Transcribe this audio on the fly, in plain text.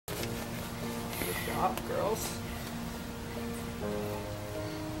job, girls.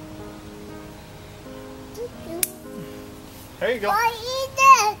 There you go. I eat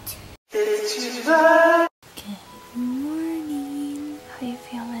it. Good morning. How you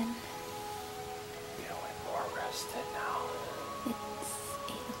feeling? Feeling more rested now. It's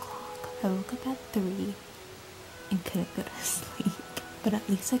 8 o'clock. I woke up at 3 and couldn't go to sleep. But at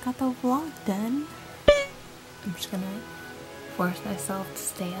least I got the vlog done. I'm just gonna force myself to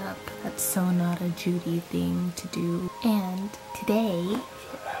stay up. That's so not a Judy thing to do. And today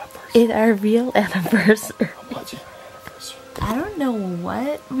is our real anniversary. I don't know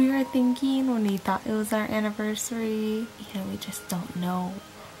what we were thinking when we thought it was our anniversary. We just don't know.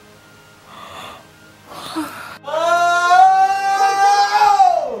 Oh!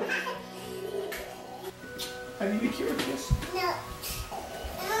 I need a cure for this. No.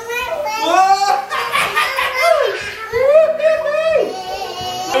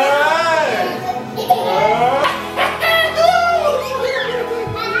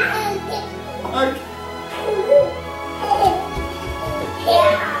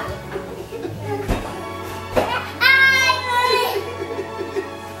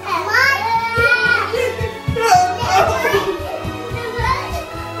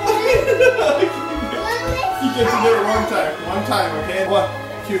 You get to do it one time, okay? One,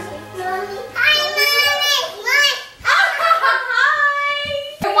 two. Hi, Mommy. Hi!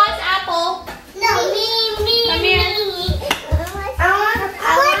 Who wants apple? No, me. Come here. Mommy.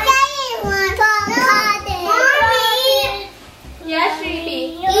 Yes, Shrevey.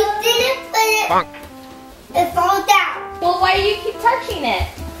 You didn't put it. It fall down. Well, why do you keep touching it?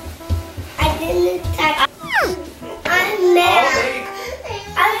 I didn't touch. I'm mad.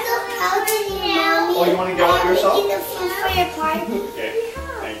 I'm so proud of you, Mommy. Oh, you want to go out yourself? I'm making the food for your party. Okay,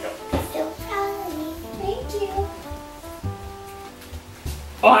 there you go. I'm so proud of you. Thank you.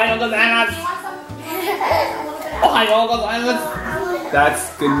 Ohayou gozaimasu! Ohayou gozaimasu! That's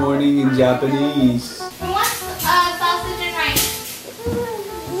good morning in Japanese. Who wants sausage and rice?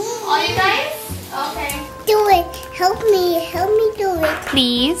 All you guys? Okay. Do it. Help me. Help me do it.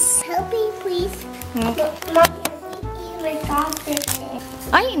 Please. Help me, please. Okay. Mommy, eat my sausage.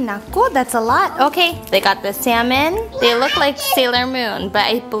 Ay, naku, that's a lot. Okay, they got the salmon. They look like Sailor Moon, but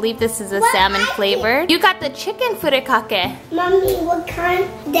I believe this is a salmon flavored. You got the chicken furikake. Mommy, what kind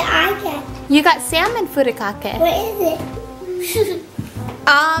did I get? You got salmon furikake. What is it?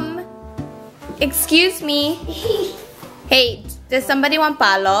 Excuse me. Hey, does somebody want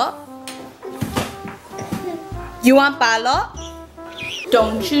palo? You want palo?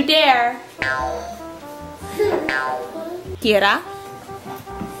 Don't you dare. Kira?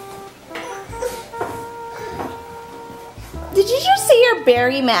 Did you just say you're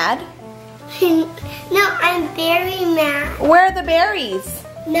berry mad? No, I'm very mad. Where are the berries?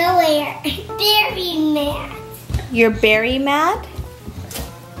 Nowhere. Very mad. You're berry mad?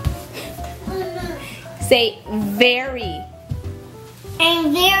 Say very.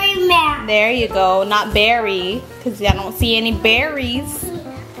 I'm very mad. There you go, not berry, because I don't see any berries.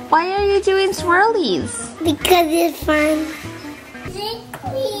 Why are you doing swirlies? Because it's fun.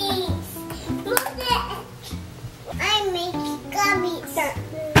 Please. Look at it. I'm making gummies.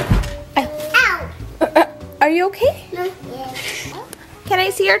 Ow. Are you okay? Not Can I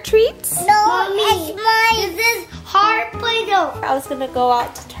see your treats? No, Mommy, it's mine. This is hard Play-Doh. I was gonna go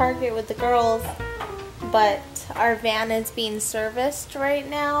out to Target with the girls, but our van is being serviced right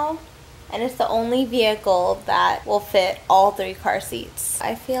now, and it's the only vehicle that will fit all 3 car seats.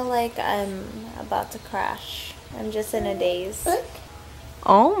 I feel like I'm about to crash. I'm just in a daze.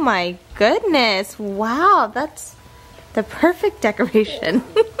 Oh my goodness, wow, that's the perfect decoration.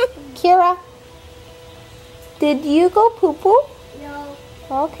 Kira, did you go poo-poo? No.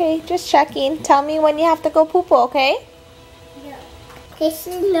 Okay, just checking. Tell me when you have to go poo-poo, okay? No. This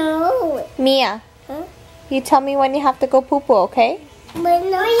is no. Mia, Huh? you tell me when you have to go poo-poo, okay? But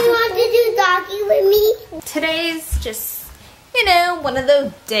no, you want to do doggy with me? Today's just, you know, one of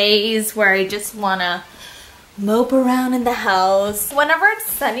those days where I just want to mope around in the house. Whenever it's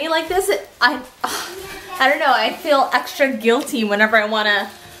sunny like this, I don't know, I feel extra guilty whenever I want to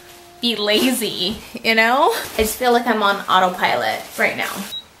be lazy, you know? I just feel like I'm on autopilot right now.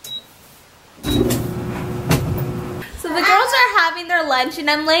 So the girls are having their lunch and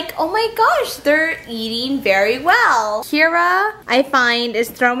I'm like, oh my gosh, they're eating very well. Kira, I find, is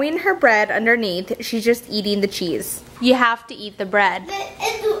throwing her bread underneath. She's just eating the cheese. You have to eat the bread.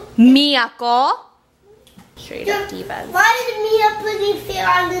 Miyako. Straight up divas. Why did Mia put me feet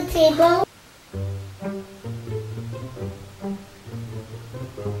on the table?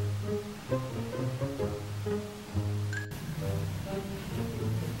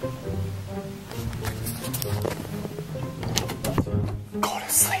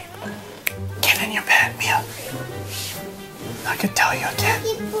 to sleep. Get in your bed, Mia. I can tell you again.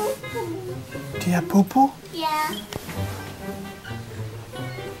 Do you have poo-poo? Yeah.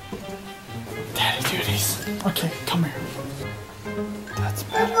 Daddy duties. Okay, come here. That's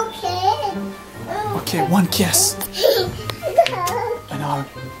better. Okay. Okay, one kiss. And I'll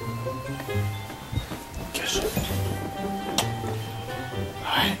kiss you.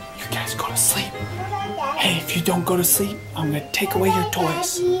 Alright, you guys go to sleep. Hey, if you don't go to sleep, I'm gonna take away your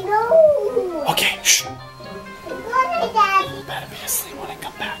toys. Okay, shh. You better be asleep when I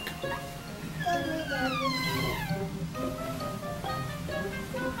come back.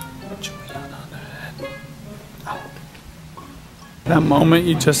 That moment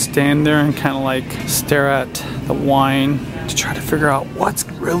you just stand there and kind of like stare at the wine to try to figure out what's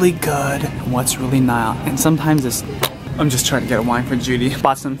really good and what's really not. And sometimes it's, I'm just trying to get a wine for Judy.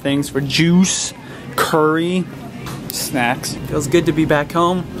 Bought some things for juice, curry, snacks. Feels good to be back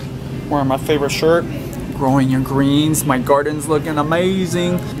home, wearing my favorite shirt, growing your greens. My garden's looking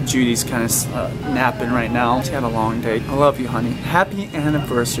amazing. Judy's kind of napping right now. She had a long day. I love you, honey. Happy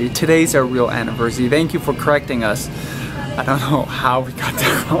anniversary. Today's our real anniversary. Thank you for correcting us. I don't know how we got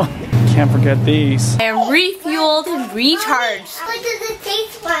that wrong. Can't forget these. I refueled and recharged. What does it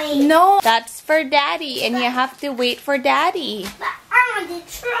taste like? No, that's for Daddy, and you have to wait for Daddy. But I want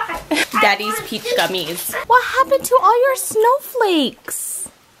to try. Daddy's peach gummies. What happened to all your snowflakes?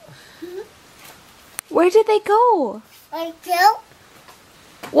 Where did they go? Like you?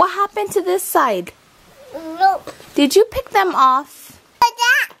 What happened to this side? No. Did you pick them off? Like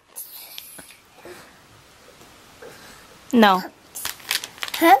that. No.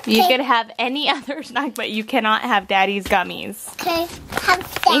 Okay. You could have any other snack, but you cannot have Daddy's gummies. Okay. Have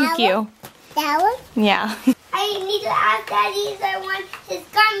that. Thank you. That one? Yeah. I need to ask Daddy if I want his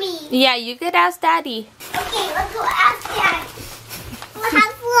gummies. Yeah, you could ask Daddy. Okay, let's go ask Dad. We'll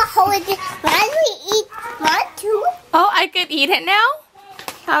have to hold it. When we eat one, two. Oh, I could eat it now?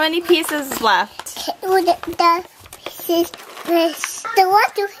 How many pieces is left? The pieces, the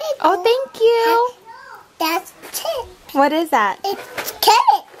one to hit. Oh, thank you. That's it. What is that? It's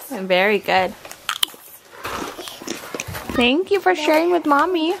carrots. Very good. Thank you for sharing with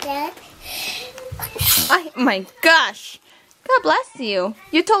Mommy. Dad. Oh my gosh. God bless you.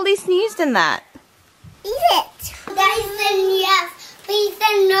 You totally sneezed in that. Eat it. Daddy said yes, but he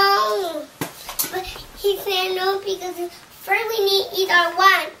said no. But he said no because first we need to eat our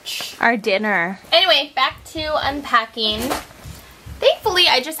lunch. Our dinner. Anyway, back to unpacking. Thankfully,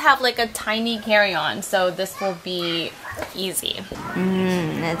 I just have like a tiny carry-on, so this will be easy.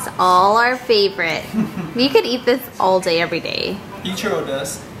 It's all our favorite. We could eat this all day, every day. Ichiro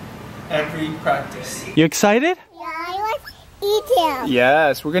does. Every practice. You excited? Yeah, I want to eat them.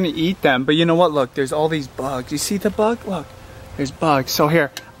 Yes, we're gonna eat them. But you know what? Look, there's all these bugs. You see the bug? Look, there's bugs. So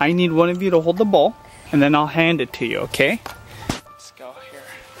here, I need one of you to hold the bowl, and then I'll hand it to you, okay? Let's go here.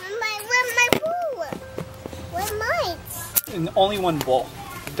 Where's my bowl? Where's mine? And only one bowl.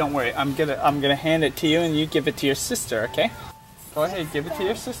 Don't worry, I'm gonna hand it to you, and you give it to your sister, okay? Go ahead, give it to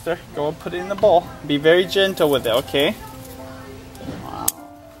your sister. Go and put it in the bowl. Be very gentle with it, okay? Wow.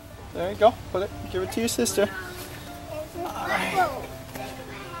 There you go. Put it. Give it to your sister.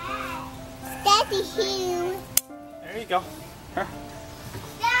 Daddy, here. There you go. Here.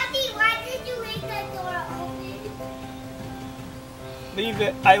 Daddy, why did you leave the door open? Leave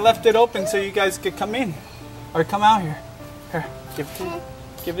it. I left it open so you guys could come in, or come out here. Here,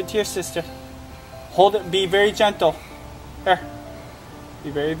 give it to your sister. Hold it. Be very gentle. Here. Be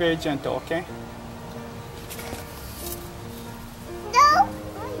very, very gentle, okay? No.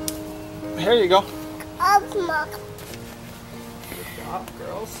 Here you go. Mom. Good job,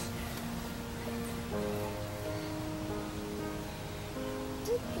 girls.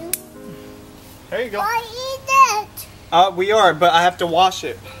 There you go. I eat it. We are, but I have to wash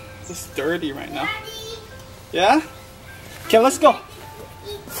it. It's dirty right now. Daddy. Yeah? Okay, let's go.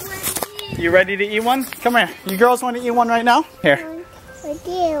 You ready to eat one? Come here. You girls want to eat one right now? Here. I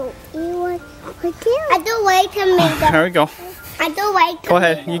do. I don't like to make them. There we go. I don't like to Go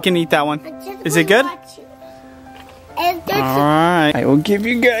ahead. You can eat that one. Is it good? Alright. I will give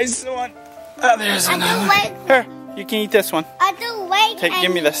you guys one. Oh, there's I another don't one. like. Here. You can eat this one. I don't like.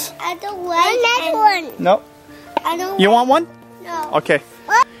 Give me this. I don't like. One. Nope. I don't. You want one? No. Okay.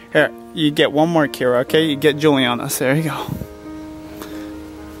 What? Here. You get one more, Kira, okay? You get Juliana's. There you go.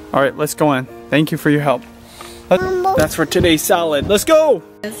 Alright, let's go in. Thank you for your help. That's for today's salad. Let's go!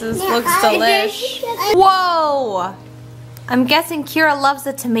 This looks delish. Whoa! I'm guessing Kira loves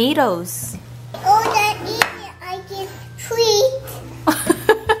the tomatoes. Oh, Daddy, I get treat.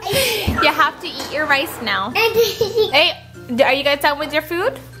 You have to eat your rice now. And Hey, Are you guys done with your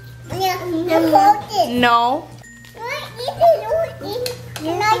food? Yeah, I'm No.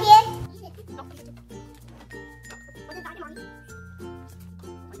 Not yet.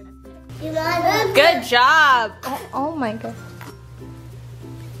 Good job. Oh my god.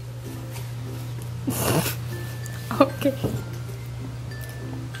 Okay.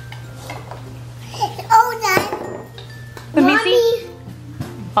 Oh, done. Let me see.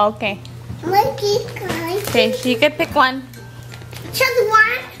 Okay. Monkey guys. Okay, she could pick one. Just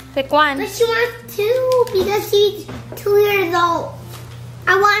one. Pick one. But she wants two because she's 2 years old.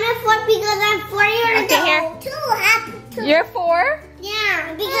 I want a 4 because I'm 4 years Okay, old. here. Two. You're 4?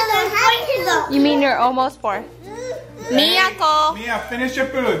 Yeah, because I'm 4 years old. You mean you're almost 4? Mia, go. Mia, finish your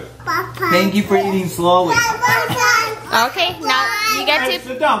food. Papa. Thank you for eating slowly. Okay, now you get Hey, to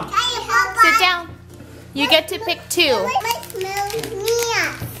sit down. sit down. You get to pick 2. Let's smell Mia.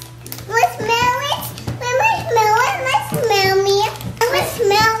 Let's smell it. Let's smell it. Let's smell Mia. Let's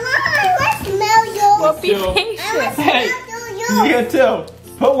smell mine. Let's smell yours. Well, be Two. patient. Hey, you get 2.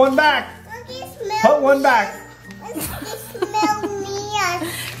 Put one back. Put one back. Let's smell Mia.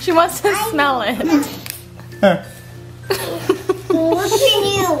 She wants to smell it. Look at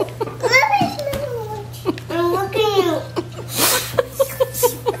you. Let me smell it. Look at you.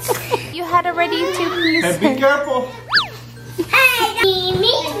 You had already 2 Hey, pieces. be careful. Hey,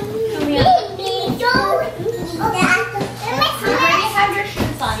 me. Don't. You already have your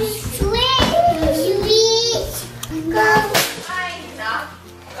shoes on. Sweet. Go.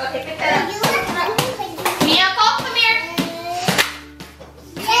 Okay, pick that up. Mia, go, come here.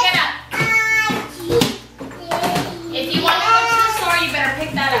 Pick it up. If you want to go to the store, you better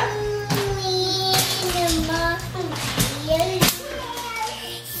pick that up.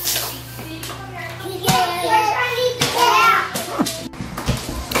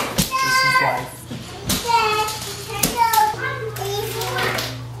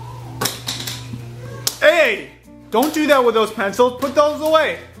 Hey, don't do that with those pencils. Put those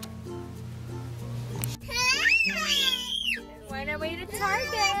away. We're on our way to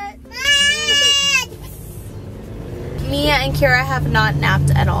Target. Mia and Kira have not napped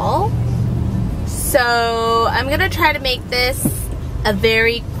at all. So I'm gonna try to make this a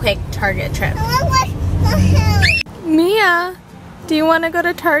very quick Target trip. Mia, do you want to go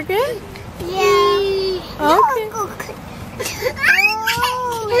to Target? Yeah. Okay.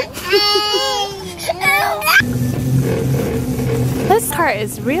 This car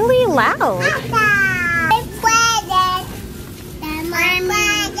is really loud.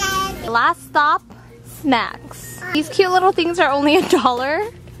 Last stop, snacks. These cute little things are only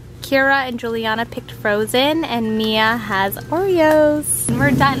 $1. Kira and Juliana picked Frozen and Mia has Oreos. And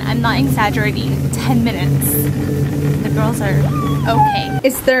we're done, I'm not exaggerating, 10 minutes. The girls are okay.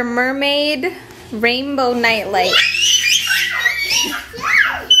 It's their mermaid rainbow nightlight.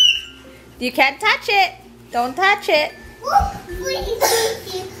 You can't touch it. Don't touch it.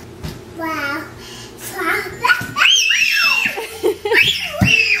 Wow.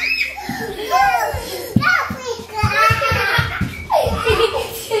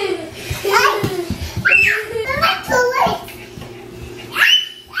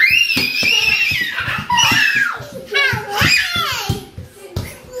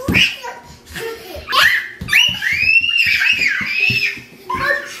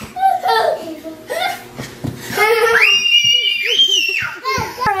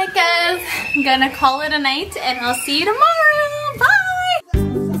 Alright guys, I'm gonna call it a night and I'll see you tomorrow. Bye!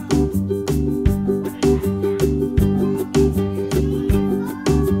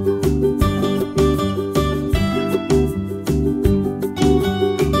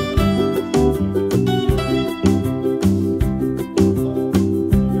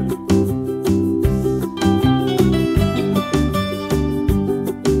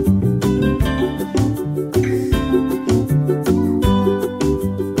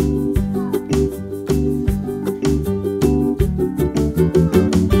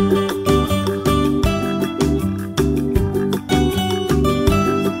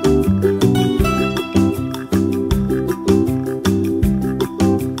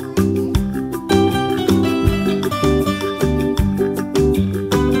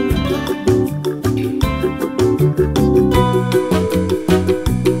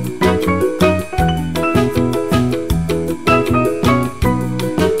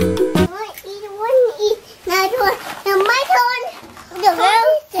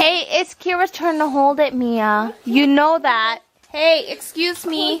 Turn to hold it, Mia. You know that. Hey, excuse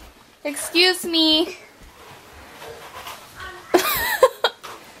me. Excuse me.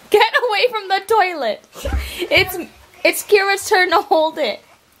 Get away from the toilet. It's Kira's turn to hold it.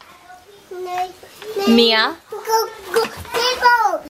 Mia. Go go, go, go.